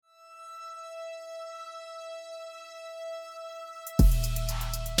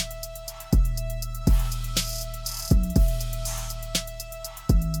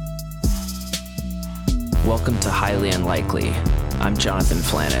Welcome to Highly Unlikely. I'm Jonathan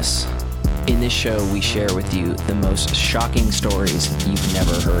Flannis. In this show, we share with you the most shocking stories you've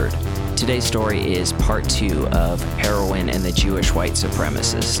never heard. Today's story is part 2 of Heroin and the Jewish White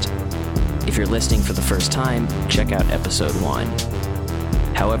Supremacist. If you're listening for the first time, check out episode 1.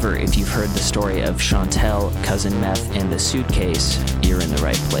 However, if you've heard the story of Chantel, Cousin Meth, and the suitcase, you're in the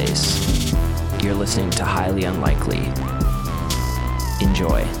right place. You're listening to Highly Unlikely.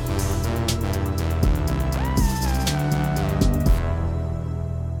 Enjoy.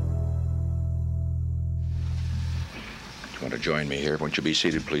 Want to join me here? Won't you be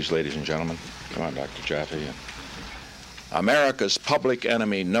seated, please, ladies and gentlemen? Come on, Dr. Jaffe. America's public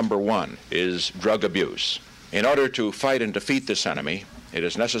enemy number one is drug abuse. In order to fight and defeat this enemy, it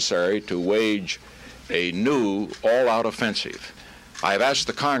is necessary to wage a new all-out offensive. I have asked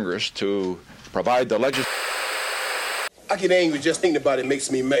the Congress to provide the legislation. I get angry just thinking about it makes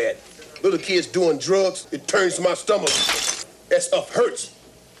me mad. Little kids doing drugs, it turns my stomach. That stuff hurts.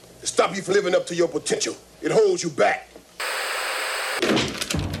 It stops you from living up to your potential. It holds you back.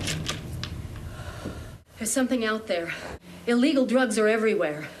 There's something out there. Illegal drugs are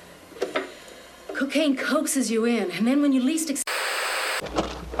everywhere. Cocaine coaxes you in, and then when you least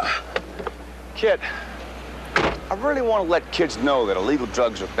Kid, I really want to let kids know that illegal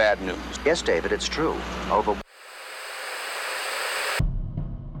drugs are bad news. Yes, David, it's true. Although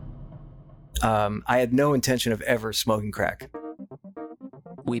I had no intention of ever smoking crack.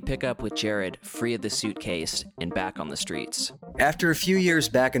 We pick up with Jared, free of the suitcase, and back on the streets. After a few years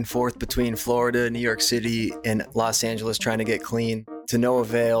back and forth between Florida, New York City, and Los Angeles trying to get clean, to no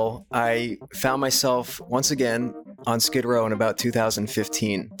avail, I found myself once again on Skid Row in about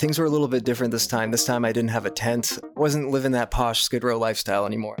 2015. Things were a little bit different this time. This time I didn't have a tent, wasn't living that posh Skid Row lifestyle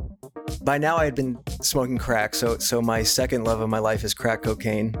anymore. By now I had been smoking crack, so my second love of my life is crack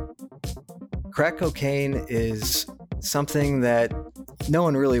cocaine. Crack cocaine is something that no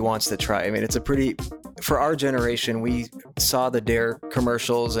one really wants to try. I mean, for our generation, we saw the Dare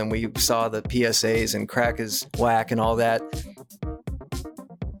commercials and we saw the PSAs and crack is whack and all that.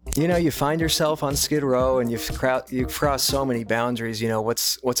 You know, you find yourself on Skid Row and you've crossed so many boundaries. You know,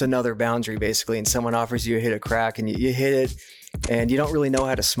 what's another boundary basically? And someone offers you a hit of crack and you hit it and you don't really know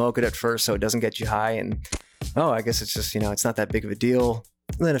how to smoke it at first, so it doesn't get you high. And, I guess it's just, it's not that big of a deal.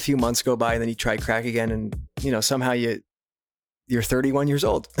 And then a few months go by and then you try crack again and, somehow you're 31 years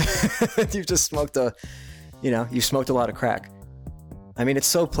old. You've just smoked you smoked a lot of crack. I mean, it's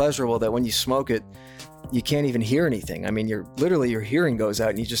so pleasurable that when you smoke it, you can't even hear anything. I mean, your hearing goes out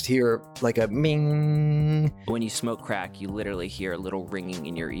and you just hear like a ming. When you smoke crack, you literally hear a little ringing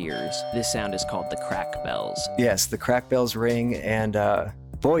in your ears. This sound is called the crack bells. Yes, the crack bells ring and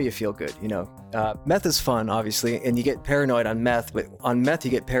boy, you feel good, Meth is fun, obviously, and you get paranoid on meth, but on meth, you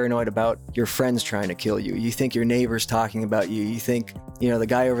get paranoid about your friends trying to kill you. You think your neighbor's talking about you. You think, the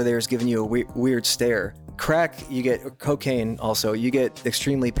guy over there is giving you a weird stare. Crack, cocaine also, you get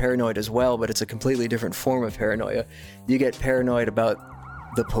extremely paranoid as well, but it's a completely different form of paranoia. You get paranoid about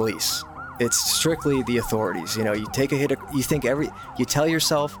the police. It's strictly the authorities. You take a hit, you tell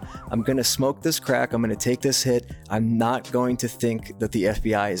yourself, I'm going to smoke this crack, I'm going to take this hit, I'm not going to think that the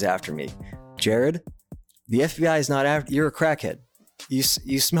FBI is after me. Jared, the FBI is not after, you're a crackhead. You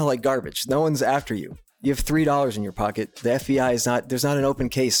smell like garbage. No one's after you. You have $3 in your pocket. The FBI there's not an open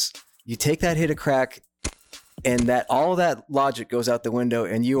case. You take that hit of crack and all that logic goes out the window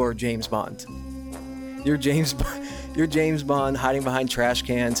and you are James Bond. You're James Bond hiding behind trash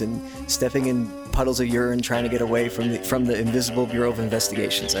cans and stepping in puddles of urine trying to get away from the Invisible Bureau of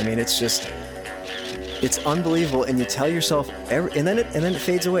Investigations. I mean, it's unbelievable. And you tell yourself, and then it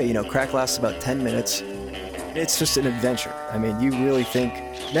fades away. Crack lasts about 10 minutes. It's just an adventure. I mean, you really think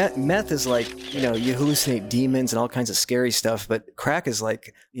meth is like, you hallucinate demons and all kinds of scary stuff, but crack is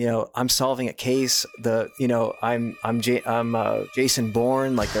like, I'm solving a case. I'm Jason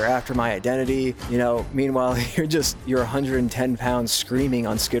Bourne, like they're after my identity. Meanwhile, you're 110 pounds screaming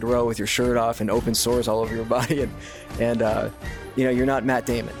on Skid Row with your shirt off and open sores all over your body, and you're not Matt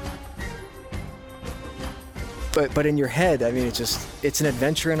Damon. But in your head, I mean, it's an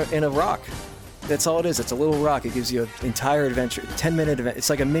adventure in a rock. That's all it is. It's a little rock. It gives you an entire adventure, 10-minute event. It's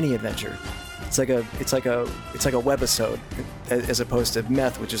like a mini adventure. It's like a webisode, as opposed to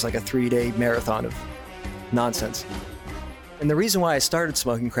meth, which is like a 3-day marathon of nonsense. And the reason why I started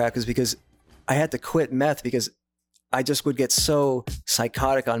smoking crack is because I had to quit meth because I just would get so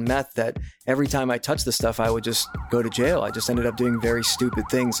psychotic on meth that every time I touched the stuff, I would just go to jail. I just ended up doing very stupid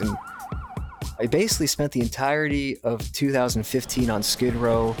things. And I basically spent the entirety of 2015 on Skid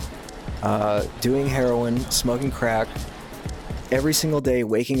Row, doing heroin, smoking crack, every single day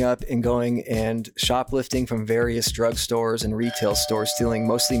waking up and going and shoplifting from various drugstores and retail stores, stealing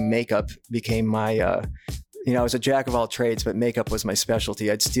mostly makeup became my, I was a jack of all trades, but makeup was my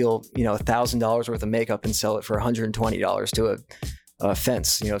specialty. I'd steal, $1,000 worth of makeup and sell it for $120 to a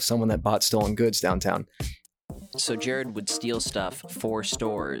fence, someone that bought stolen goods downtown. So Jared would steal stuff for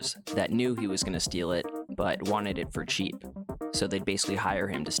stores that knew he was going to steal it, but wanted it for cheap. So they'd basically hire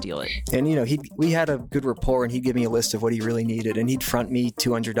him to steal it. And, we had a good rapport, and he'd give me a list of what he really needed, and he'd front me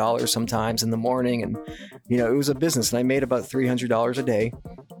 $200 sometimes in the morning. And, it was a business, and I made about $300 a day.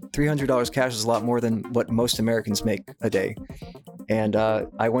 $300 cash is a lot more than what most Americans make a day. And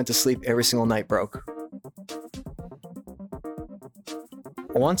I went to sleep every single night broke.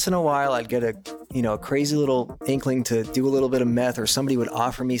 Once in a while, I'd get a crazy little inkling to do a little bit of meth, or somebody would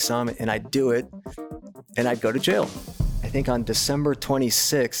offer me some, and I'd do it, and I'd go to jail. I think on December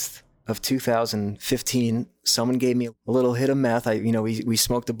 26th of 2015, someone gave me a little hit of meth. We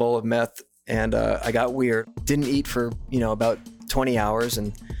smoked a bowl of meth, and I got weird. Didn't eat for, about 20 hours,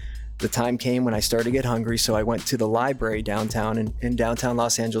 and the time came when I started to get hungry, so I went to the library downtown. And in downtown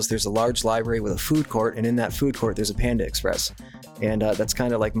Los Angeles, there's a large library with a food court, and in that food court, there's a Panda Express. And that's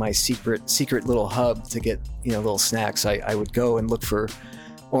kind of like my secret little hub to get, little snacks. I would go and look for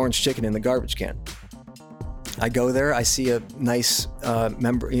orange chicken in the garbage can. I go there, I see a nice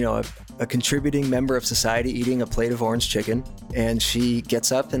member, a contributing member of society eating a plate of orange chicken, and she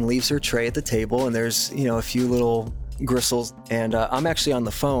gets up and leaves her tray at the table, and there's, a few little gristles, and I'm actually on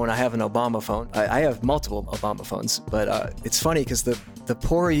the phone. I have an Obama phone. I have multiple Obama phones, but it's funny because the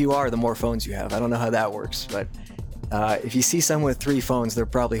poorer you are, the more phones you have. I don't know how that works, but if you see someone with 3 phones, they're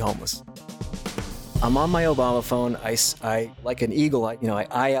probably homeless. I'm on my Obama phone. I like an eagle, I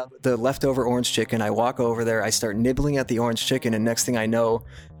eye out the leftover orange chicken. I walk over there. I start nibbling at the orange chicken, and next thing I know,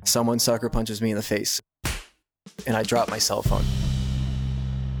 someone sucker punches me in the face, and I drop my cell phone.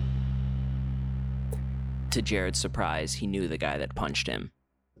 To Jared's surprise, he knew the guy that punched him.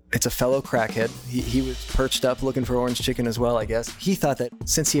 It's a fellow crackhead. He was perched up looking for orange chicken as well, I guess. He thought that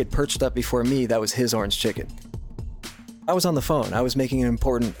since he had perched up before me, that was his orange chicken. I was on the phone. I was making an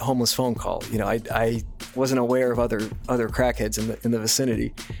important homeless phone call. I wasn't aware of other crackheads in the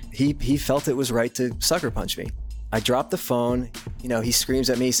vicinity. He felt it was right to sucker punch me. I dropped the phone. He screams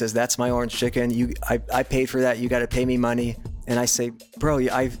at me. He says, "That's my orange chicken. I paid for that. You got to pay me money." And I say, "Bro,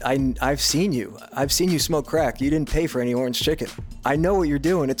 I've seen you. I've seen you smoke crack. You didn't pay for any orange chicken. I know what you're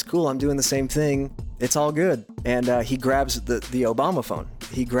doing. It's cool. I'm doing the same thing. It's all good." And he grabs the Obama phone.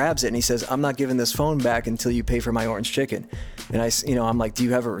 He grabs it and he says, "I'm not giving this phone back until you pay for my orange chicken." And I'm like, "Do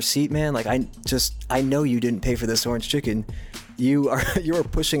you have a receipt, man? Like, I know you didn't pay for this orange chicken. You are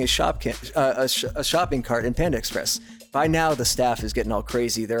pushing a shopping cart in Panda Express." By now, the staff is getting all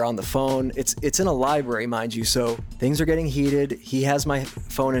crazy. They're on the phone. It's in a library, mind you, so things are getting heated. He has my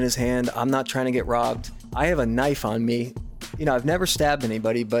phone in his hand. I'm not trying to get robbed. I have a knife on me. I've never stabbed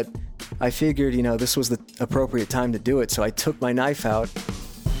anybody, but I figured, this was the appropriate time to do it, so I took my knife out.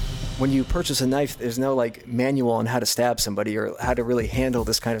 When you purchase a knife, there's no manual on how to stab somebody or how to really handle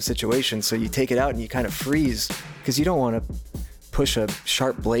this kind of situation, so you take it out and you kind of freeze because you don't want to push a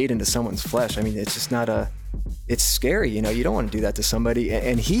sharp blade into someone's flesh. I mean, it's just not it's scary, you don't want to do that to somebody.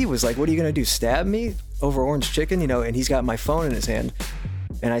 And he was like, "What are you going to do, stab me over orange chicken?" And he's got my phone in his hand.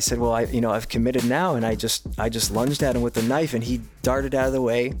 And I said, "Well, I've committed now." And I just lunged at him with the knife, and he darted out of the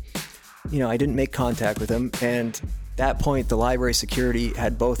way. I didn't make contact with him. And at that point, the library security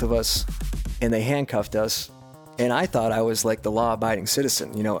had both of us, and they handcuffed us. And I thought I was like the law-abiding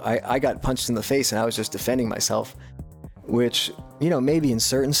citizen. I got punched in the face, and I was just defending myself, which, maybe in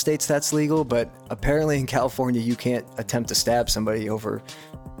certain states that's legal, but apparently in California, you can't attempt to stab somebody over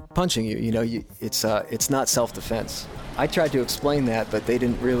punching you. It's not self-defense. I tried to explain that, but they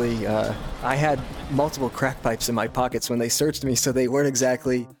didn't really. I had multiple crack pipes in my pockets when they searched me, so they weren't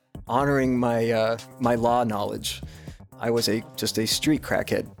exactly honoring my law knowledge. I was just a street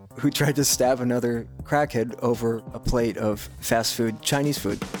crackhead who tried to stab another crackhead over a plate of fast food Chinese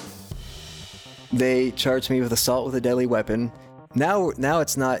food. They charged me with assault with a deadly weapon. Now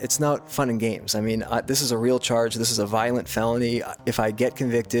it's not fun and games. I mean, this is a real charge. This is a violent felony. If I get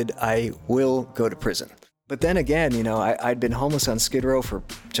convicted, I will go to prison. But then again, I'd been homeless on Skid Row for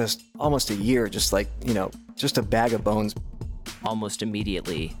just almost a year, just a bag of bones. Almost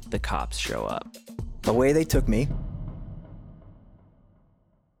immediately, the cops show up. The way they took me,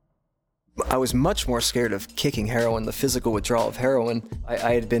 I was much more scared of kicking heroin, the physical withdrawal of heroin.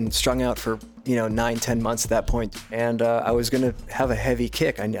 I had been strung out for 9-10 months at that point, and I was going to have a heavy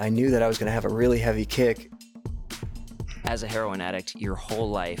kick. I knew that I was going to have a really heavy kick. As a heroin addict, your whole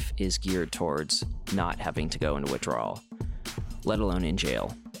life is geared towards not having to go into withdrawal. let alone in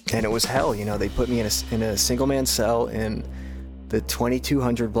jail. And it was hell. They put me in a single-man cell in the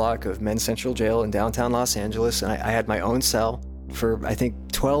 2200 block of Men's Central Jail in downtown Los Angeles. And I had my own cell for, I think,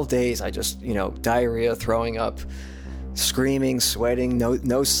 12 days. I just, diarrhea, throwing up, screaming, sweating,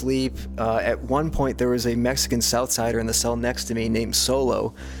 no sleep. At one point, there was a Mexican Southsider in the cell next to me named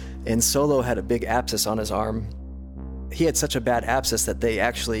Solo. And Solo had a big abscess on his arm. He had such a bad abscess that they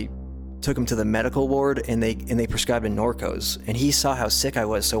actually took him to the medical ward and they prescribed him Norcos. And he saw how sick I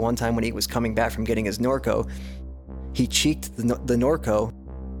was. So one time when he was coming back from getting his Norco, he cheeked the Norco.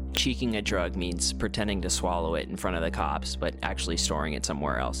 Cheeking a drug means pretending to swallow it in front of the cops, but actually storing it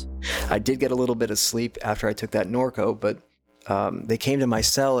somewhere else. I did get a little bit of sleep after I took that Norco, but they came to my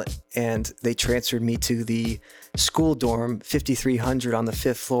cell and they transferred me to the school dorm 5300 on the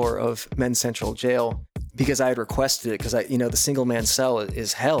 5th floor of Men's Central Jail because I had requested it because the single man cell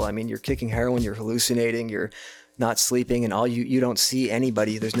is hell. I mean, you're kicking heroin, you're hallucinating, you're not sleeping, and you don't see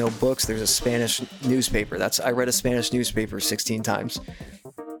anybody. There's no books. There's a Spanish newspaper. I read a Spanish newspaper 16 times.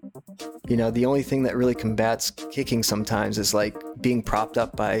 The only thing that really combats kicking sometimes is like being propped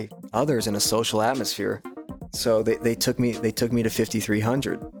up by others in a social atmosphere. So they took me to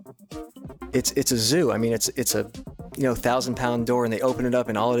 5300. It's a zoo. I mean, it's a 1,000-pound door, and they open it up,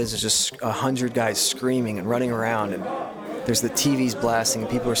 and all it is just 100 guys screaming and running around, and there's the TVs blasting,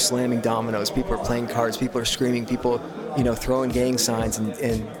 and people are slamming dominoes, people are playing cards, people are screaming, people throwing gang signs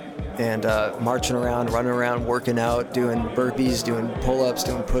and marching around, running around, working out, doing burpees, doing pull-ups,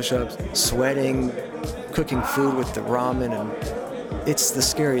 doing push-ups, sweating, cooking food with the ramen, and it's the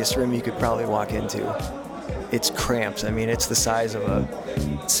scariest room you could probably walk into. It's cramped. I mean, it's the size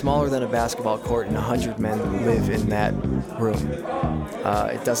of smaller than a basketball court, and 100 men live in that room.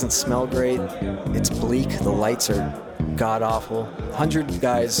 It doesn't smell great. It's bleak. The lights are god-awful. 100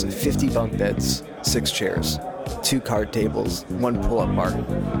 guys, 50 bunk beds, 6 chairs, 2 card tables, 1 pull-up bar.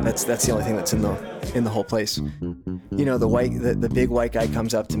 That's the only thing that's in the whole place. The big white guy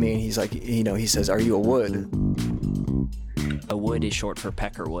comes up to me and he's like, he says, "Are you a Wood?" A Wood is short for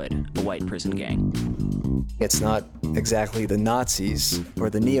Peckerwood, a white prison gang. It's not exactly the Nazis or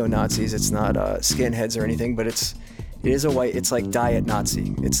the neo-Nazis. It's not skinheads or anything, but it is a white. It's like diet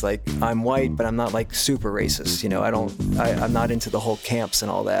Nazi. It's like I'm white, but I'm not like super racist. I'm not into the whole camps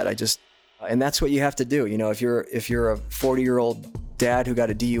and all that. And that's what you have to do. If you're a 40-year-old dad who got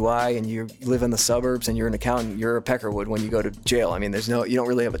a DUI and you live in the suburbs and you're an accountant, you're a Peckerwood when you go to jail. I mean, you don't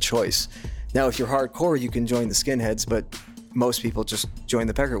really have a choice. Now, if you're hardcore, you can join the skinheads, but most people just join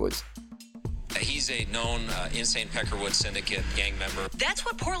the Peckerwoods. He's a known insane Peckerwood syndicate gang member. That's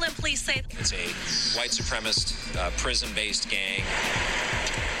what Portland police say. It's a white supremacist, prison-based gang.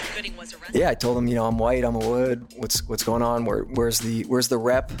 Gooding was arrested. Yeah, I told him, I'm white, I'm a Wood. What's going on? Where's the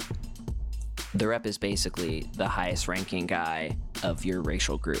rep? The rep is basically the highest ranking guy of your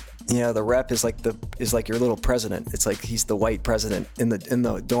racial group. The rep is like your little president. It's like he's the white president in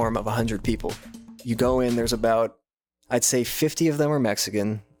the dorm of 100 people. You go in, there's about, I'd say 50 of them are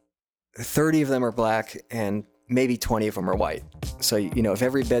Mexican, 30 of them are black, and maybe 20 of them are white. So, if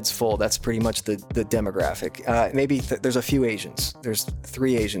every bed's full, that's pretty much the demographic. There's a few Asians. There's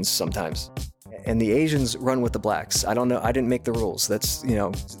 3 Asians sometimes. And the Asians run with the blacks. I don't know. I didn't make the rules. That's,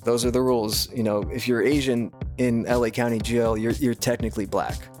 those are the rules. If you're Asian in LA County Jail, you're technically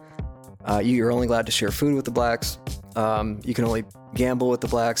black. You're only allowed to share food with the blacks. You can only gamble with the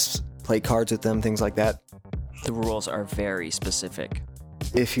blacks, play cards with them, things like that. The rules are very specific.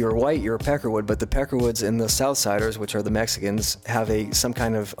 If you're white, you're a Peckerwood, but the Peckerwoods and the Southsiders, which are the Mexicans, have some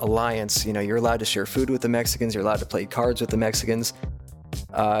kind of alliance. You're allowed to share food with the Mexicans. You're allowed to play cards with the Mexicans.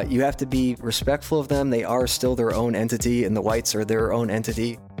 You have to be respectful of them. They are still their own entity, and the whites are their own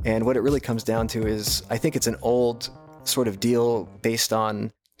entity. And what it really comes down to is, I think it's an old sort of deal based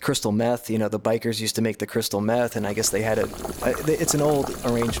on crystal meth. The bikers used to make the crystal meth, and I guess they had it's an old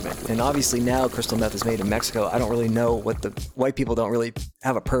arrangement. And obviously now crystal meth is made in Mexico. I don't really know what the white people don't really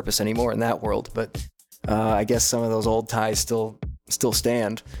have a purpose anymore in that world, but I guess some of those old ties still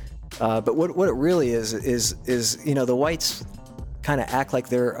stand. But what it really is the whites kind of act like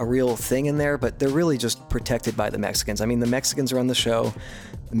they're a real thing in there, but they're really just protected by the Mexicans. I mean, the Mexicans run the show.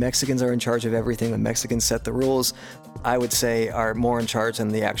 The Mexicans are in charge of everything. The Mexicans set the rules. I would say are more in charge than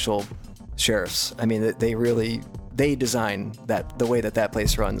the actual sheriffs. I mean, they design the way that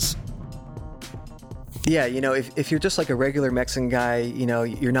place runs. Yeah, if you're just like a regular Mexican guy,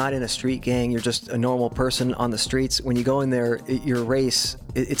 you're not in a street gang, you're just a normal person on the streets. When you go in there, your race,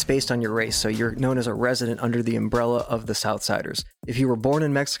 it's based on your race. So you're known as a resident under the umbrella of the Southsiders. If you were born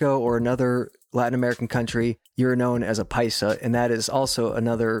in Mexico or another Latin American country, you're known as a paisa, and that is also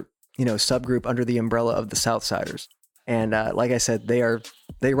another, subgroup under the umbrella of the Southsiders. And like I said,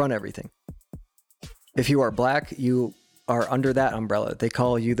 they run everything. If you are black, you are under that umbrella. They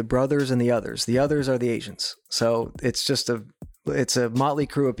call you the brothers and the others. The others are the Asians. So it's a motley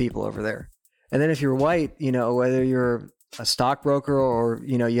crew of people over there. And then if you're white, whether you're a stockbroker or,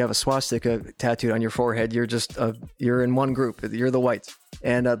 you have a swastika tattooed on your forehead, you're in one group. You're the whites.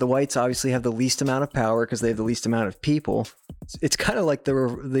 And the whites obviously have the least amount of power because they have the least amount of people. It's kind of like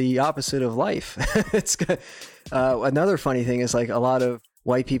the opposite of life. It's another funny thing is like a lot of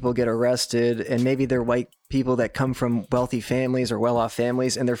white people get arrested, and maybe they're white people that come from wealthy families or well-off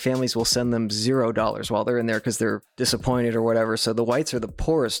families, and their families will send them $0 while they're in there because they're disappointed or whatever. So the whites are the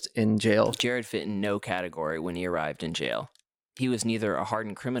poorest in jail. Jared fit in no category when he arrived in jail. He was neither a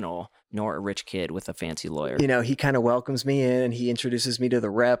hardened criminal nor a rich kid with a fancy lawyer. He kind of welcomes me in and he introduces me to the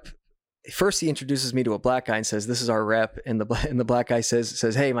rep. First, he introduces me to a black guy and says, "This is our rep." And the black guy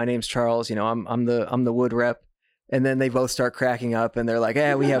says, "Hey, my name's Charles. I'm the wood rep." And then they both start cracking up and they're like,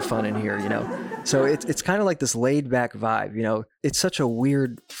 we have fun in here, So it's kind of like this laid back vibe, It's such a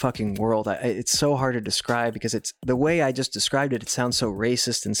weird fucking world. It's so hard to describe because it's the way I just described it. It sounds so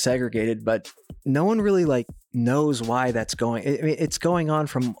racist and segregated, but no one really knows why that's going. I mean, it's going on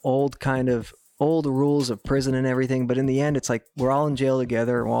from old rules of prison and everything. But in the end, it's like we're all in jail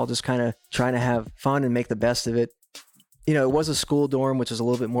together and we're all just kind of trying to have fun and make the best of it. It was a school dorm, which is a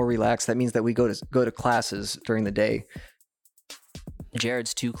little bit more relaxed. That means that we go to classes during the day.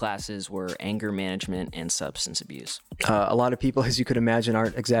 Jared's 2 classes were anger management and substance abuse. A lot of people, as you could imagine,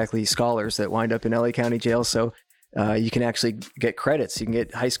 aren't exactly scholars that wind up in LA County Jail. So you can actually get credits. You can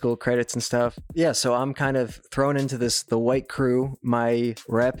get high school credits and stuff. Yeah, so I'm kind of thrown into the white crew. My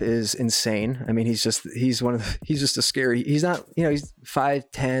rep is insane. I mean, he's just a scary. He's not, he's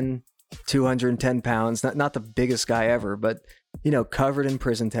 5'10", 210 pounds, not the biggest guy ever, but covered in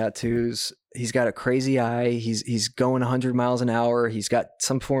prison tattoos. He's got a crazy eye. He's going 100 miles an hour. He's got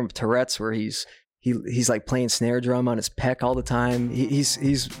some form of Tourette's where he's like playing snare drum on his pec all the time.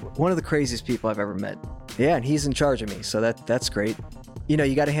 He's one of the craziest people I've ever met. Yeah, and he's in charge of me, so that's great. You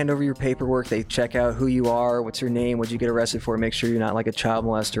got to hand over your paperwork. They check out who you are, what's your name, what'd you get arrested for, make sure you're not like a child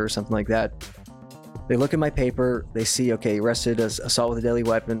molester or something like that. They look at my paper. They see, okay, arrested as assault with a deadly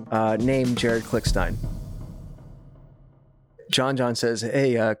weapon. Name Jared Klickstein. John says,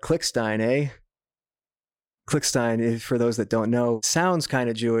 "Hey, Klickstein, eh?" Klickstein, for those that don't know, sounds kind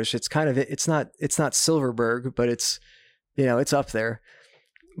of Jewish. It's not Silverberg, but it's up there.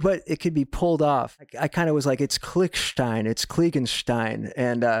 But it could be pulled off. I kind of was like, it's Klickstein, it's Klingenstein,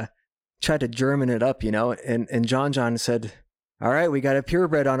 and tried to German it up, And John said, "All right, we got a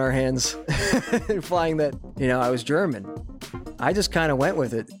purebred on our hands," implying that, I was German. I just kind of went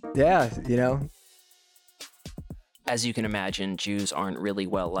with it. Yeah, As you can imagine, Jews aren't really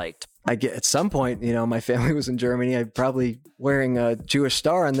well liked. At some point, my family was in Germany. I'm probably wearing a Jewish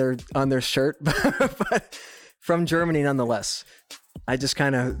star on their shirt, but from Germany nonetheless. I just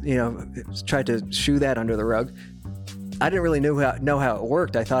kind of, tried to shoo that under the rug. I didn't really know how it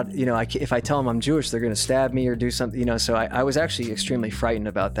worked. I thought, if I tell them I'm Jewish, they're going to stab me or do something, so I was actually extremely frightened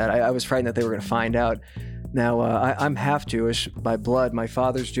about that. I was frightened that they were going to find out. Now, I'm half Jewish by blood. My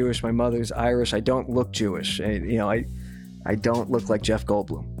father's Jewish. My mother's Irish. I don't look Jewish. I don't look like Jeff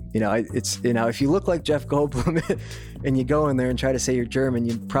Goldblum. If you look like Jeff Goldblum and you go in there and try to say you're German,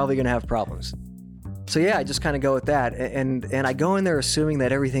 you're probably going to have problems. So yeah, I just kind of go with that. And I go in there assuming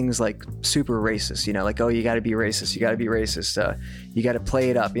that everything's like super racist, oh, you got to be racist. You got to be racist. You got to play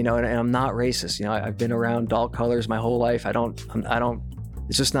it up, and I'm not racist. I've been around doll colors my whole life. I don't,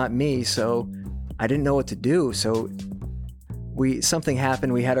 it's just not me. So I didn't know what to do. So something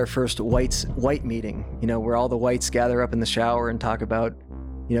happened. We had our first white meeting, where all the whites gather up in the shower and talk about,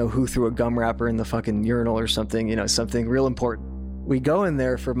 who threw a gum wrapper in the fucking urinal or something, something real important. We go in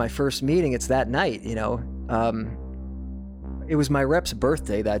there for my first meeting. It's that night, it was my rep's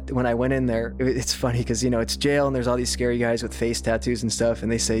birthday that when I went in there. It's funny because, it's jail and there's all these scary guys with face tattoos and stuff.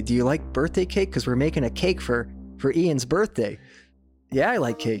 And they say, "Do you like birthday cake? Because we're making a cake for Ian's birthday." Yeah, I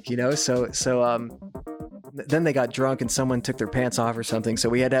like cake, So then they got drunk and someone took their pants off or something. So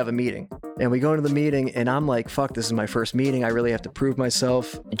we had to have a meeting. And we go into the meeting and I'm like, fuck, this is my first meeting. I really have to prove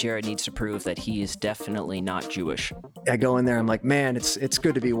myself. Jared needs to prove that he is definitely not Jewish. I go in there. I'm like, man, it's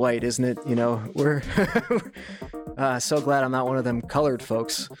good to be white, isn't it? We're so glad I'm not one of them colored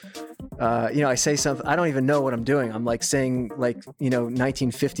folks. I say something. I don't even know what I'm doing. I'm like saying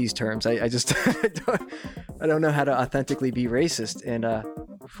 1950s terms. I just I don't know how to authentically be racist. And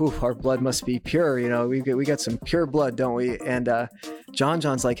our blood must be pure. We got some pure blood, don't we? And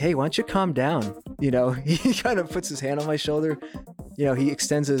John's like, "Hey, why don't you calm down?" He kind of puts his hand on my shoulder. he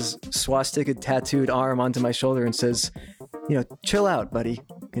extends his swastika tattooed arm onto my shoulder and says, chill out, buddy.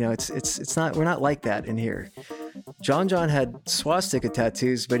 It's not, we're not like that in here. John had swastika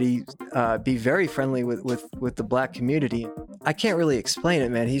tattoos, but he be very friendly with the black community. I can't really explain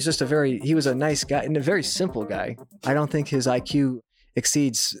it, man. He's just he was a nice guy and a very simple guy. I don't think his IQ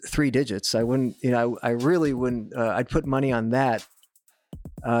exceeds 3 digits. I wouldn't, I really wouldn't, I'd put money on that.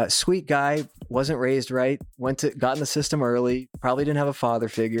 Sweet guy, wasn't raised right, got in the system early, probably didn't have a father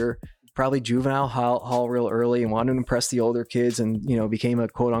figure, probably juvenile hall real early and wanted to impress the older kids and, became a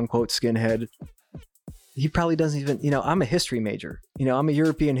quote unquote skinhead. He probably doesn't even, I'm a history major. I'm a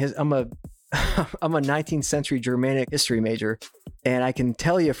European, I'm a 19th century Germanic history major. And I can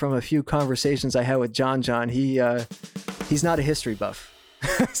tell you from a few conversations I had with John, he's not a history buff.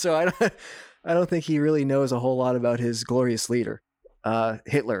 So I don't think he really knows a whole lot about his glorious leader.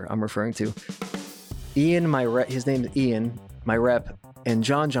 Hitler, I'm referring to. Ian, his name is Ian, my rep, and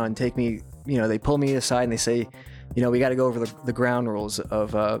John take me, they pull me aside and they say, we got to go over the ground rules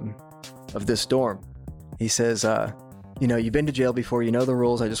of this dorm. He says, you've been to jail before, the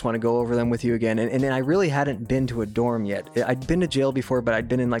rules. I just want to go over them with you again. And I really hadn't been to a dorm yet. I'd been to jail before, but I'd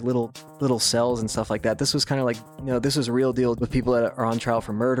been in like little cells and stuff like that. This was kind of like, this was a real deal with people that are on trial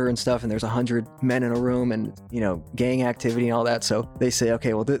for murder and stuff. And there's 100 men in a room and, gang activity and all that. So they say,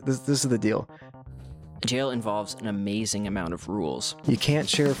 okay, well, this is the deal. Jail involves an amazing amount of rules. You can't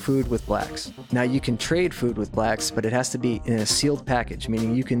share food with blacks. Now you can trade food with blacks, but it has to be in a sealed package,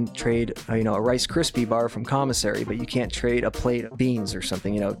 meaning you can trade, a Rice Krispie bar from commissary, but you can't trade a plate of beans or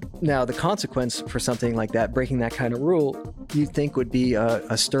something, Now the consequence for something like that, breaking that kind of rule, you'd think would be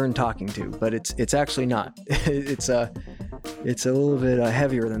a stern talking to, but it's actually not. It's a little bit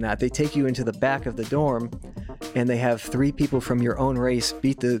heavier than that. They take you into the back of the dorm and they have 3 people from your own race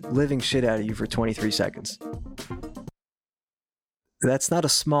beat the living shit out of you for 23 seconds. That's not a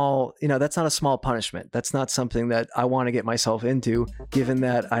small punishment. That's not something that I want to get myself into, given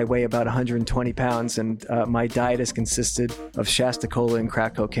that I weigh about 120 pounds and my diet has consisted of Shasta Cola and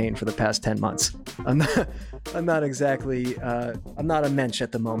crack cocaine for the past 10 months. I'm not a mensch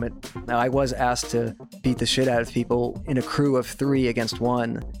at the moment. Now, I was asked to beat the shit out of people in a crew of 3 against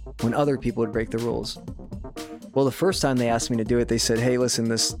 1 when other people would break the rules. Well, the first time they asked me to do it, they said, hey, listen,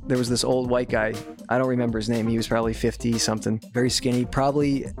 there was this old white guy. I don't remember his name. He was probably 50 something, very skinny,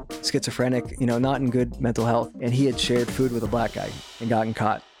 probably schizophrenic, not in good mental health. And he had shared food with a black guy and gotten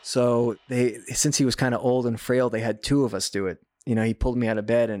caught. So since he was kind of old and frail, they had 2 of us do it. He pulled me out of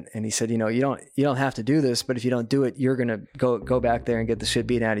bed and he said, you don't have to do this, but if you don't do it, you're going to go back there and get the shit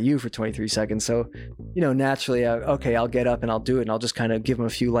beaten out of you for 23 seconds. So, naturally, I'll get up and I'll do it. And I'll just kind of give him a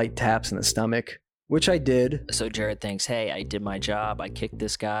few light taps in the stomach, which I did. So Jared thinks, hey, I did my job. I kicked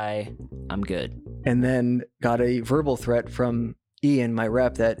this guy. I'm good. And then got a verbal threat from Ian, my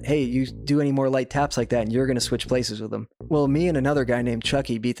rep, that, hey, you do any more light taps like that and you're going to switch places with him. Well, me and another guy named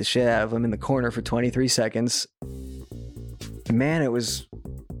Chucky beat the shit out of him in the corner for 23 seconds. Man, it was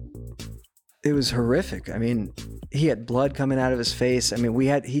horrific. I mean, he had blood coming out of his face. I mean,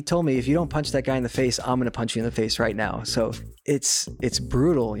 he told me, if you don't punch that guy in the face, I'm going to punch you in the face right now. So it's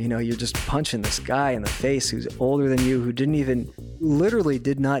brutal. You're just punching this guy in the face who's older than you, who literally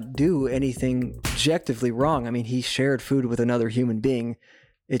did not do anything objectively wrong. I mean, he shared food with another human being.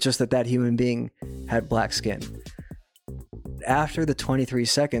 It's just that human being had black skin. After the 23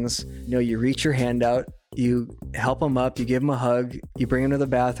 seconds, you reach your hand out, you help him up, you give him a hug, you bring him to the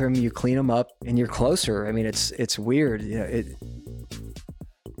bathroom, you clean him up, and you're closer. I mean, it's weird.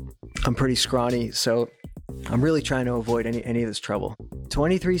 I'm pretty scrawny, so I'm really trying to avoid any of this trouble.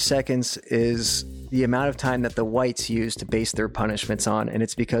 23 seconds is the amount of time that the whites use to base their punishments on, and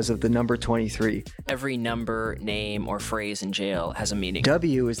it's because of the number 23. Every number, name, or phrase in jail has a meaning.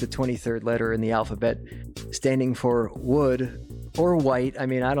 W is the 23rd letter in the alphabet, standing for wood or white. I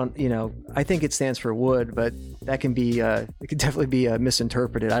mean, I think it stands for wood, but that can be, it could definitely be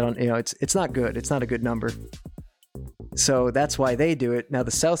misinterpreted. It's not good. It's not a good number. So that's why they do it. Now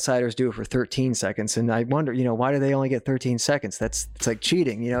the Southsiders do it for 13 seconds. And I wonder, why do they only get 13 seconds? It's like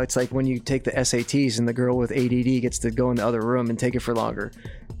cheating. It's like when you take the SATs and the girl with ADD gets to go in the other room and take it for longer.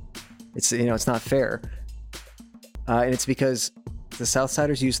 It's not fair. And it's because the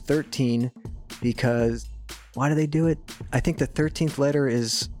Southsiders use 13 because why do they do it? I think the 13th letter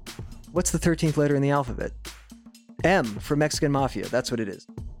is, what's the 13th letter in the alphabet? M for Mexican Mafia. That's what it is.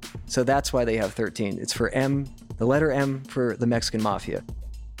 So that's why they have 13. It's for M, the letter M for the Mexican Mafia.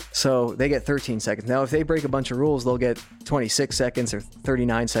 So they get 13 seconds. Now, if they break a bunch of rules, they'll get 26 seconds or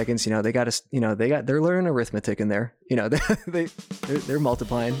 39 seconds. You know, they're learning arithmetic in there. You know, they're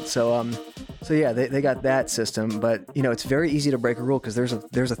multiplying. So yeah, they got that system. But, you know, it's very easy to break a rule because there's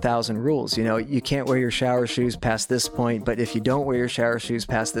 1,000 rules. You know, you can't wear your shower shoes past this point. But if you don't wear your shower shoes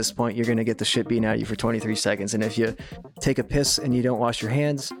past this point, you're going to get the shit beaten out of you for 23 seconds. And if you take a piss and you don't wash your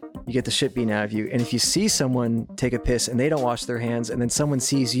hands, you get the shit beaten out of you. And if you see someone take a piss and they don't wash their hands, and then someone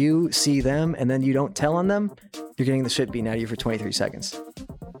sees you, see them, and then you don't tell on them, you're getting the shit beaten out of you for 23 seconds.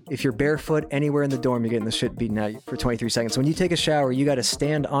 If you're barefoot anywhere in the dorm, you're getting the shit beaten out of you for 23 seconds. When you take a shower, you got to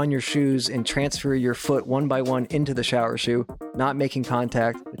stand on your shoes and transfer your foot one by one into the shower shoe, not making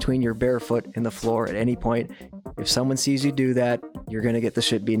contact between your bare foot and the floor at any point. If someone sees you do that, you're going to get the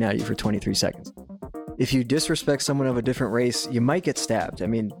shit beaten out of you for 23 seconds. If you disrespect someone of a different race, you might get stabbed. I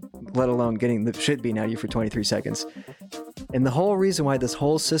mean, let alone getting the shit beaten out of you for 23 seconds. And the whole reason why this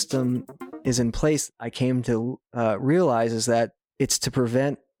whole system is in place, I came to realize, is that it's to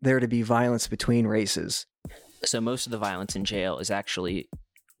prevent there to be violence between races. So most of the violence in jail is actually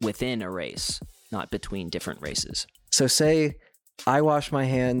within a race, not between different races. So say I wash my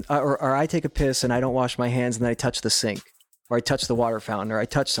hand, or I take a piss and I don't wash my hands, and then I touch the sink, or I touch the water fountain, or I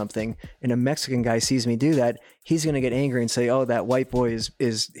touch something, and a Mexican guy sees me do that, he's going to get angry and say, oh, that white boy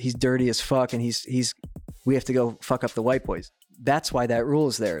he's dirty as fuck, and we have to go fuck up the white boys. That's why that rule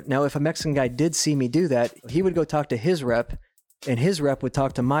is there. Now, if a Mexican guy did see me do that, he would go talk to his rep, and his rep would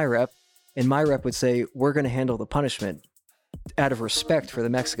talk to my rep, and my rep would say, we're going to handle the punishment out of respect for the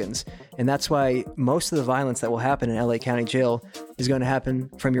Mexicans. And that's why most of the violence that will happen in LA County Jail is going to happen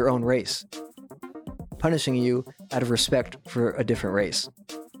from your own race, punishing you out of respect for a different race.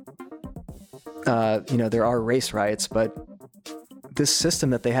 You know, there are race riots, but this system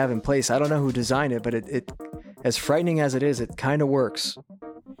that they have in place, I don't know who designed it, but it as frightening as it is, it kind of works.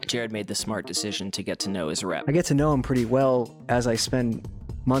 Jared made the smart decision to get to know his rep. I get to know him pretty well as I spend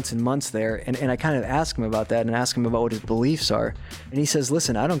months and months there, and I kind of ask him about that and ask him about what his beliefs are. And he says,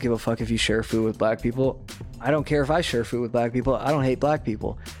 listen, I don't give a fuck if you share food with black people. I don't care if I share food with black people. I don't hate black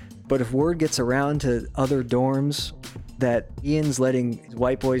people. But if word gets around to other dorms that Ian's letting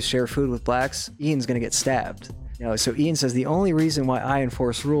white boys share food with blacks, Ian's going to get stabbed. You know, so Ian says the only reason why I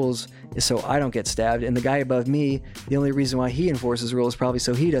enforce rules is so I don't get stabbed. And the guy above me, the only reason why he enforces rules is probably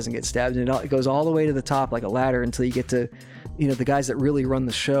so he doesn't get stabbed. And it goes all the way to the top like a ladder until you get to, you know, the guys that really run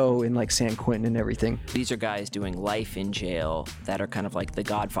the show in like San Quentin and everything. These are guys doing life in jail that are kind of like the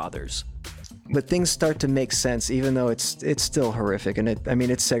Godfathers. But things start to make sense, even though it's still horrific. And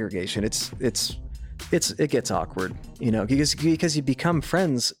it's segregation. It gets awkward, you know, because you become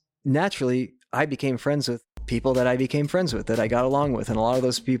friends. Naturally, I became friends with people that I became friends with, that I got along with. And a lot of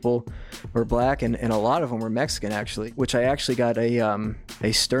those people were black, and a lot of them were Mexican, actually, which I actually got a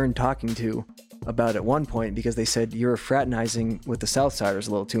stern talking to about at one point, because they said, you're fraternizing with the Southsiders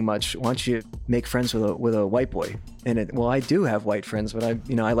a little too much. Why don't you make friends with a white boy? And well, I do have white friends, but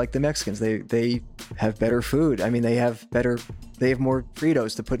I like the Mexicans. They have better food. I mean, they have more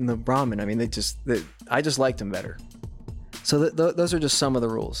Fritos to put in the ramen. I mean, I just liked them better. So those are just some of the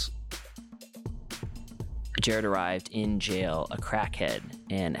rules. Jared arrived in jail a crackhead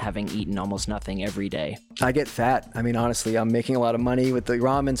and having eaten almost nothing every day. I get fat. I mean, honestly, I'm making a lot of money with the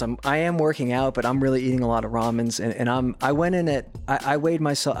ramens. I am working out, but I'm really eating a lot of ramens. And I went in at, I weighed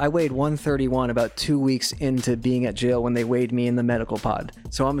myself, I weighed 131 about 2 weeks into being at jail when they weighed me in the medical pod.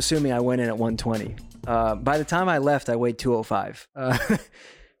 So I'm assuming I went in at 120. By the time I left, I weighed 205.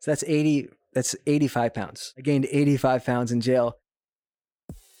 So that's 85 pounds. I gained 85 pounds in jail.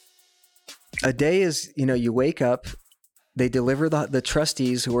 A day is, you know, you wake up, they deliver the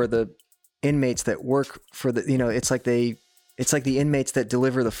trustees, who are the inmates that work for the, you know, it's like the inmates that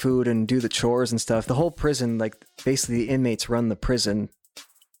deliver the food and do the chores and stuff. The whole prison, like basically the inmates run the prison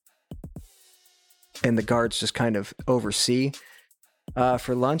and the guards just kind of oversee.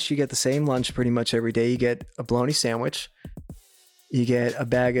 For lunch, you get the same lunch pretty much every day. You get a bologna sandwich. You get a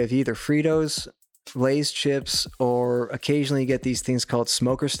bag of either Fritos, Lay's chips, or occasionally you get these things called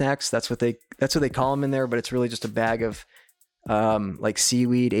smoker snacks. That's what they call them in there, but it's really just a bag of like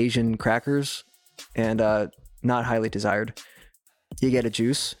seaweed Asian crackers, and not highly desired. You get a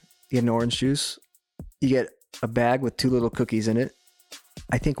juice, you get an orange juice, you get a bag with 2 little cookies in it.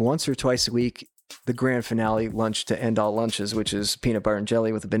 I think once or twice a week, the grand finale lunch to end all lunches, which is peanut butter and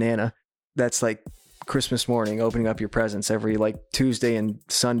jelly with a banana. That's like Christmas morning, opening up your presents every like Tuesday and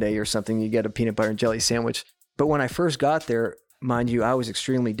Sunday or something. You get a peanut butter and jelly sandwich. But when I first got there, mind you, I was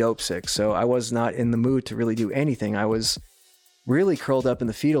extremely dope sick, so I was not in the mood to really do anything. I was really curled up in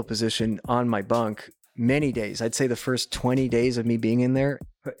the fetal position on my bunk many days. I'd say the first 20 days of me being in there,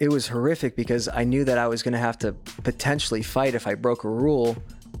 It was horrific because I knew that I was going to have to potentially fight if I broke a rule.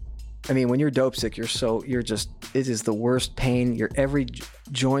 I mean, when you're dope sick, it is the worst pain. Your every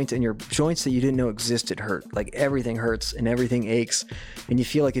joint and your joints that you didn't know existed hurt. Like everything hurts and everything aches. And you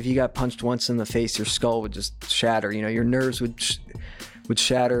feel like if you got punched once in the face, your skull would just shatter. You know, your nerves would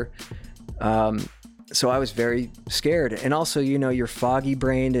shatter. So I was very scared. And also, you know, you're foggy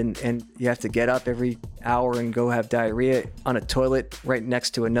brained and you have to get up every hour and go have diarrhea on a toilet right next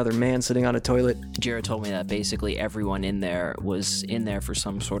to another man sitting on a toilet. Jared told me that basically everyone in there was in there for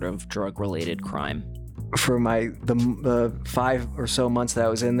some sort of drug-related crime. For the 5 or so months that I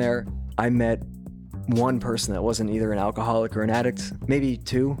was in there, I met one person that wasn't either an alcoholic or an addict, maybe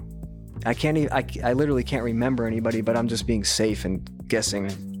 2. I literally can't remember anybody, but I'm just being safe and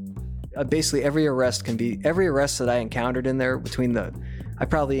guessing. Basically every arrest that I encountered in there I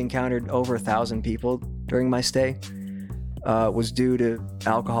probably encountered over 1,000 people during my stay, was due to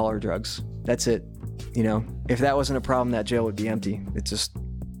alcohol or drugs. That's it. You know, if that wasn't a problem, that jail would be empty. It's just,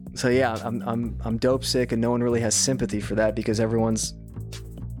 so yeah, I'm dope sick and no one really has sympathy for that because everyone's,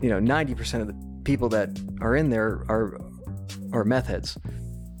 you know, 90% of the people that are in there are meth heads.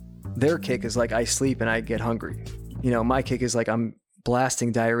 Their kick is like I sleep and I get hungry. You know, my kick is like I'm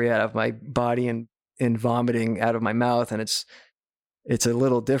blasting diarrhea out of my body and vomiting out of my mouth, and it's a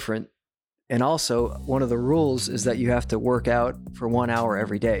little different. And also, one of the rules is that you have to work out for 1 hour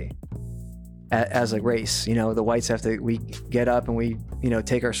every day as a race. You know, the whites we get up and we, you know,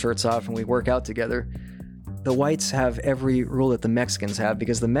 take our shirts off and we work out together. The whites have every rule that the Mexicans have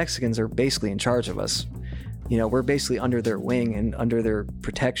because the Mexicans are basically in charge of us. You know, we're basically under their wing and under their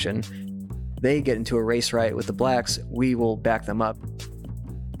protection. They get into a race riot with the blacks, we will back them up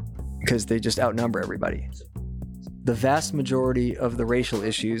because they just outnumber everybody. The vast majority of the racial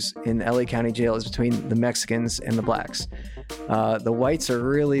issues in LA County Jail is between the Mexicans and the blacks. The whites are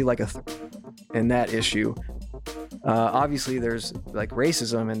really like in that issue. Obviously there's like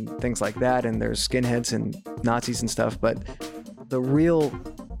racism and things like that, and there's skinheads and Nazis and stuff, but the real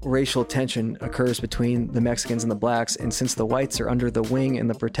racial tension occurs between the Mexicans and the blacks, and since the whites are under the wing and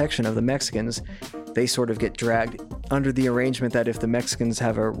the protection of the Mexicans, they sort of get dragged under the arrangement that if the Mexicans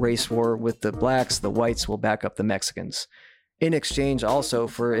have a race war with the blacks, the whites will back up the Mexicans. In exchange also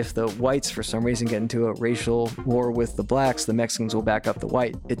for if the whites for some reason get into a racial war with the blacks, the Mexicans will back up the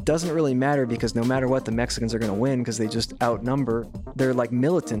white. It doesn't really matter because no matter what, the Mexicans are going to win because they just outnumber. They're like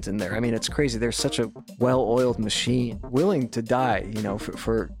militant in there. I mean, it's crazy. They're such a well-oiled machine, willing to die, you know,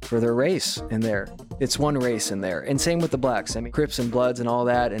 for their race in there. It's one race in there. And same with the blacks. I mean, Crips and Bloods and all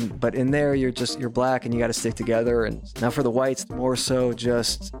that. But in there, you're black and you got to stick together. And now for the whites, more so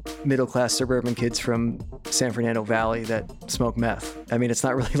just middle-class suburban kids from San Fernando Valley that smoke meth. I mean, it's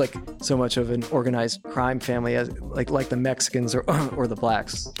not really like so much of an organized crime family as like the Mexicans or the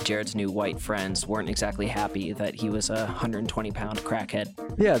blacks. Jared's new white friends weren't exactly happy that he was a 120-pound crackhead.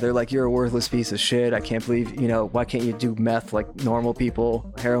 Yeah, they're like, you're a worthless piece of shit. I can't believe, you know, why can't you do meth like normal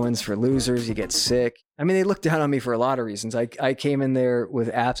people? Heroin's for losers. You get sick. I mean, they looked down on me for a lot of reasons. I came in there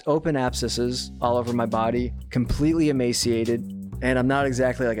with open abscesses all over my body, completely emaciated. And I'm not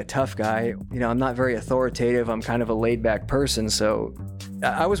exactly like a tough guy. You know, I'm not very authoritative. I'm kind of a laid back person. So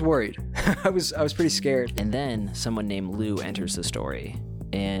I was worried. I was pretty scared. And then someone named Lou enters the story.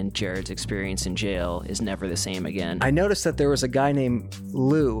 And Jared's experience in jail is never the same again. I noticed that there was a guy named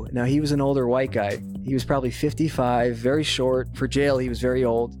Lou. Now, he was an older white guy. He was probably 55, very short. For jail, he was very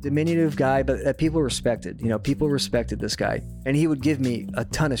old. Diminutive guy, but that people respected. You know, people respected this guy. And he would give me a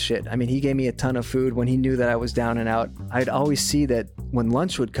ton of shit. I mean, he gave me a ton of food when he knew that I was down and out. I'd always see that when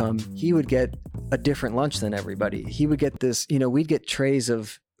lunch would come, he would get a different lunch than everybody. He would get this, you know, we'd get trays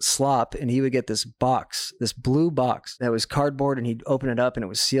of slop and he would get this box, this blue box that was cardboard, and he'd open it up and it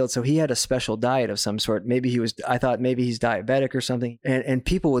was sealed. So he had a special diet of some sort. I thought maybe he's diabetic or something. And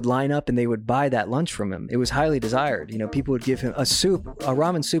people would line up and they would buy that lunch from him. It was highly desired. You know, people would give him a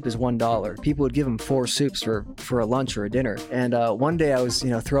ramen soup is $1. People would give him 4 soups for a lunch or a dinner. And one day I was, you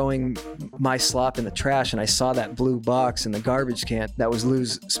know, throwing my slop in the trash and I saw that blue box in the garbage can that was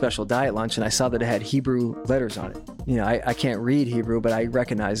Lou's special diet lunch, and I saw that it had Hebrew letters on it. You know, I can't read Hebrew, but I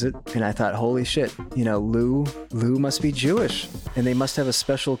recognize it, and I thought, holy shit, you know, Lou must be Jewish, and they must have a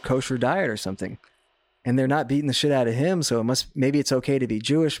special kosher diet or something, and they're not beating the shit out of him, so maybe it's okay to be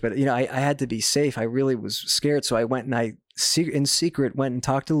Jewish. But you know, I had to be safe. I really was scared, so I went and in secret went and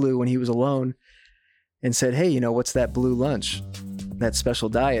talked to Lou when he was alone and said, hey, you know, what's that blue lunch, that special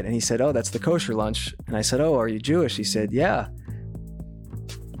diet? And he said, oh, that's the kosher lunch. And I said, oh, are you Jewish? He said, yeah.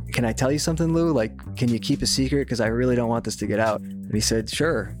 Can I tell you something, Lou? Like, can you keep a secret? Because I really don't want this to get out. And he said,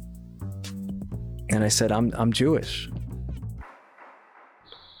 sure. And I said, I'm Jewish.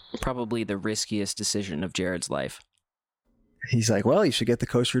 Probably the riskiest decision of Jared's life. He's like, well, you should get the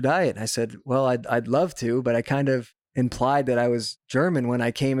kosher diet. I said, well, I'd love to, but I kind of implied that I was German when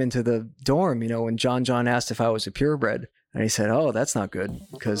I came into the dorm, when John asked if I was a purebred. And he said, oh, that's not good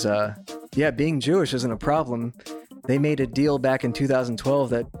because, being Jewish isn't a problem. They made a deal back in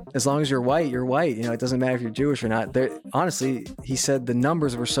 2012 that as long as you're white, you're white. It doesn't matter if you're Jewish or not. Honestly, he said the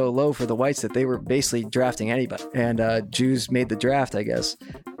numbers were so low for the whites that they were basically drafting anybody. And Jews made the draft, I guess.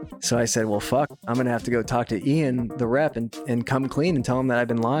 So I said, well, fuck, I'm going to have to go talk to Ian, the rep, and come clean and tell him that I've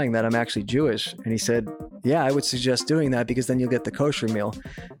been lying, that I'm actually Jewish. And he said, yeah, I would suggest doing that because then you'll get the kosher meal.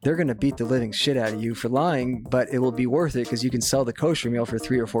 They're going to beat the living shit out of you for lying, but it will be worth it because you can sell the kosher meal for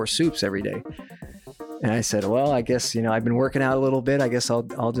 3 or 4 soups every day. And I said, well, I guess, I've been working out a little bit. I guess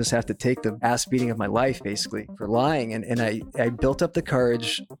I'll just have to take the ass beating of my life, basically, for lying. And I built up the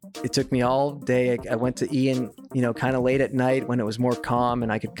courage. It took me all day. I went to Ian, kind of late at night when it was more calm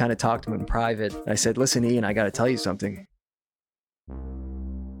and I could kind of talk to him in private. I said, listen, Ian, I got to tell you something.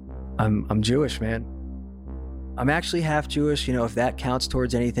 I'm Jewish, man. I'm actually half Jewish, if that counts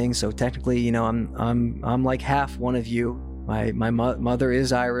towards anything. So technically, I'm like half one of you. My mother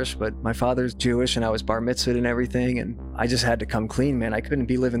is Irish, but my father's Jewish, and I was bar mitzvahed and everything, and I just had to come clean, man. I couldn't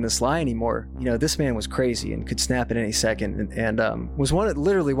be living this lie anymore. This man was crazy and could snap at any second, and was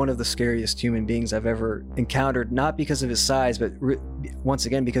literally one of the scariest human beings I've ever encountered, not because of his size, but once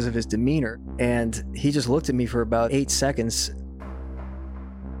again, because of his demeanor. And he just looked at me for about 8 seconds.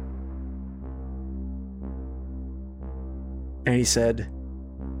 And he said,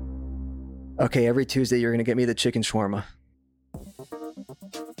 okay, every Tuesday you're going to get me the chicken shawarma.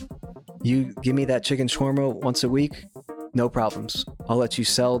 You give me that chicken shawarma once a week, no problems. I'll let you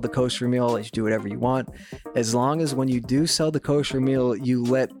sell the kosher meal, I'll let you do whatever you want. As long as when you do sell the kosher meal, you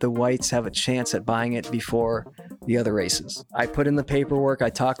let the whites have a chance at buying it before the other races. I put in the paperwork. I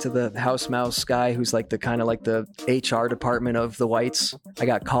talked to the house mouse guy who's like the kind of like the HR department of the whites. I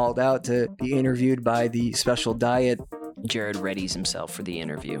got called out to be interviewed by the special diet. Jared readies himself for the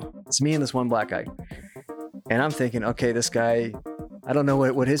interview. It's me and this one black guy. And I'm thinking, okay, this guy, I don't know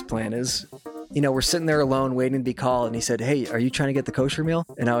what his plan is. We're sitting there alone waiting to be called. And he said, hey, are you trying to get the kosher meal?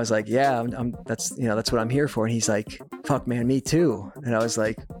 And I was like, yeah, that's what I'm here for. And he's like, fuck, man, me too. And I was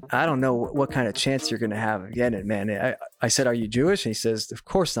like, I don't know what kind of chance you're going to have of getting it, man. I said, are you Jewish? And he says, of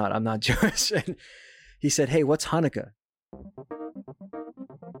course not. I'm not Jewish. And he said, hey, what's Hanukkah?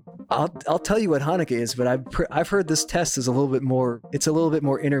 I'll tell you what Hanukkah is, but I've heard this test is a little bit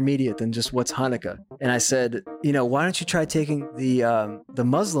more intermediate than just what's Hanukkah. And I said, why don't you try taking the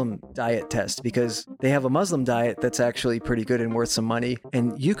Muslim diet test, because they have a Muslim diet that's actually pretty good and worth some money,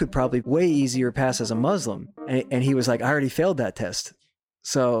 and you could probably way easier pass as a Muslim. And he was like, I already failed that test,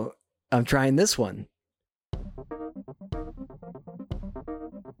 so I'm trying this one.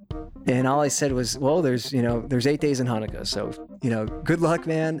 And all I said was, well, there's 8 days in Hanukkah. So, good luck,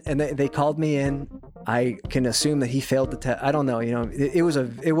 man. And they called me in. I can assume that he failed the test. I don't know. It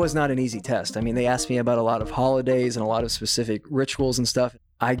was not an easy test. I mean, they asked me about a lot of holidays and a lot of specific rituals and stuff.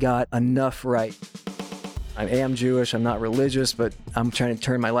 I got enough right. I am Jewish. I'm not religious, but I'm trying to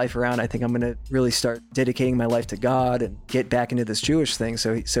turn my life around. I think I'm going to really start dedicating my life to God and get back into this Jewish thing.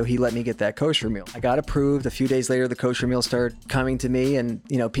 So he let me get that kosher meal. I got approved. A few days later, the kosher meal started coming to me, and,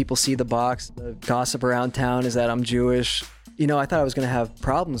 people see the box. The gossip around town is that I'm Jewish. I thought I was going to have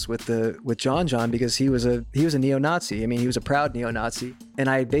problems with John because he was a neo-Nazi. I mean, he was a proud neo-Nazi, and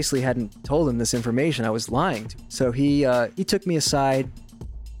I basically hadn't told him this information. I was lying to him. So he took me aside.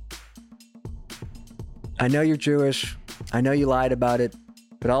 I know you're Jewish. I know you lied about it.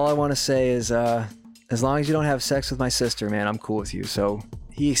 But all I want to say is, as long as you don't have sex with my sister, man, I'm cool with you. So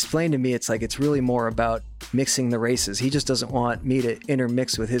he explained to me, it's really more about mixing the races. He just doesn't want me to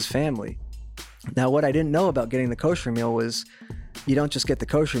intermix with his family. Now, what I didn't know about getting the kosher meal was you don't just get the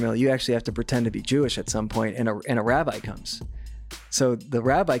kosher meal. You actually have to pretend to be Jewish at some point, and a rabbi comes. So the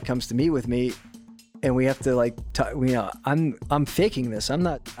rabbi comes to meet with me, and we have to I'm faking this.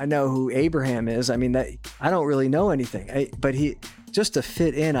 I know who Abraham is. I mean, that I don't really know anything. But just to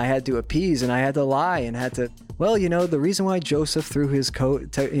fit in, I had to appease, and I had to lie, and had to, the reason why Joseph threw his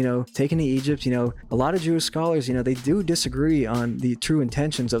coat, taken to Egypt, a lot of Jewish scholars, they do disagree on the true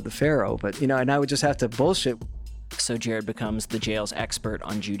intentions of the Pharaoh, but, and I would just have to bullshit. So Jared becomes the jail's expert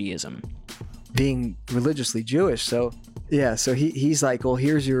on Judaism. Being religiously Jewish, so... Yeah, so he's like, well,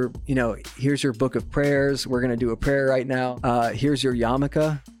 here's your book of prayers. We're going to do a prayer right now. Here's your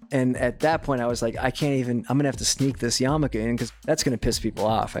yarmulke. And at that point, I was like, I'm going to have to sneak this yarmulke in because that's going to piss people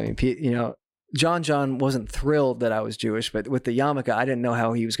off. I mean, John wasn't thrilled that I was Jewish, but with the yarmulke, I didn't know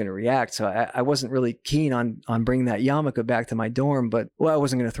how he was going to react. So I wasn't really keen on bringing that yarmulke back to my dorm, but I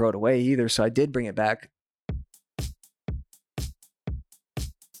wasn't going to throw it away either. So I did bring it back.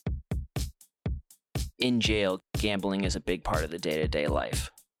 In jail, gambling is a big part of the day-to-day life.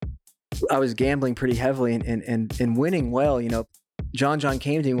 I was gambling pretty heavily and winning well. You know, John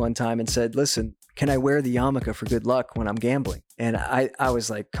came to me one time and said, listen, can I wear the yarmulke for good luck when I'm gambling? And I was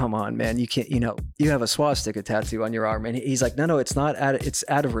like, come on, man, you can't, you have a swastika tattoo on your arm. And he's like, no, it's not it's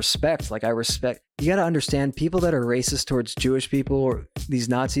out of respect. Like, I respect, you got to understand, people that are racist towards Jewish people or these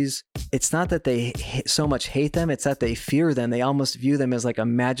Nazis, it's not that they so much hate them, it's that they fear them. They almost view them as like a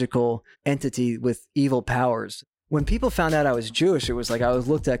magical entity with evil powers. When people found out I was Jewish, it was like I was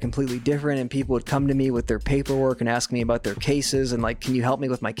looked at completely different, and people would come to me with their paperwork and ask me about their cases and like, can you help me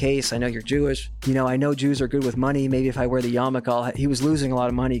with my case? I know you're Jewish. I know Jews are good with money. Maybe if I wear the yarmulke, he was losing a lot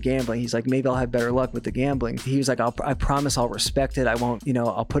of money gambling. He's like, maybe I'll have better luck with the gambling. He was like, I promise I'll respect it. I won't,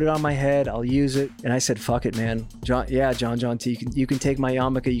 I'll put it on my head. I'll use it. And I said, fuck it, man. John T, you can take my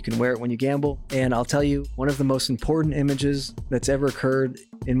yarmulke. You can wear it when you gamble. And I'll tell you, one of the most important images that's ever occurred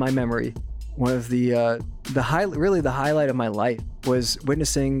in my memory, one of the highlight of my life, was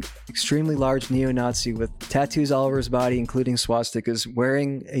witnessing extremely large neo-Nazi with tattoos all over his body, including swastikas,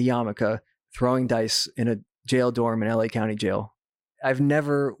 wearing a yarmulke, throwing dice in a jail dorm in LA County Jail. I've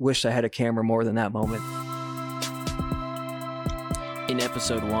never wished I had a camera more than that moment. In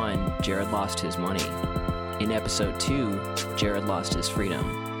episode 1, Jared lost his money. In episode 2, Jared lost his freedom.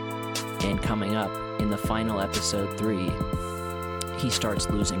 And coming up in the final episode 3, he starts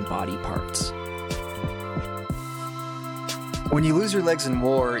losing body parts. When you lose your legs in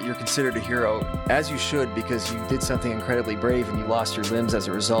war, you're considered a hero, as you should, because you did something incredibly brave and you lost your limbs as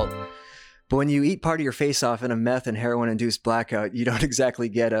a result. But when you eat part of your face off in a meth and heroin-induced blackout, you don't exactly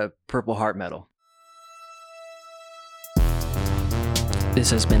get a Purple Heart medal. This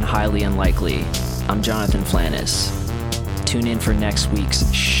has been Highly Unlikely. I'm Jonathan Flannis. Tune in for next week's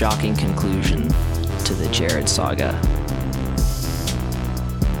shocking conclusion to the Jared saga.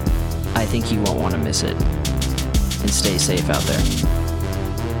 I think you won't want to miss it. And stay safe out there.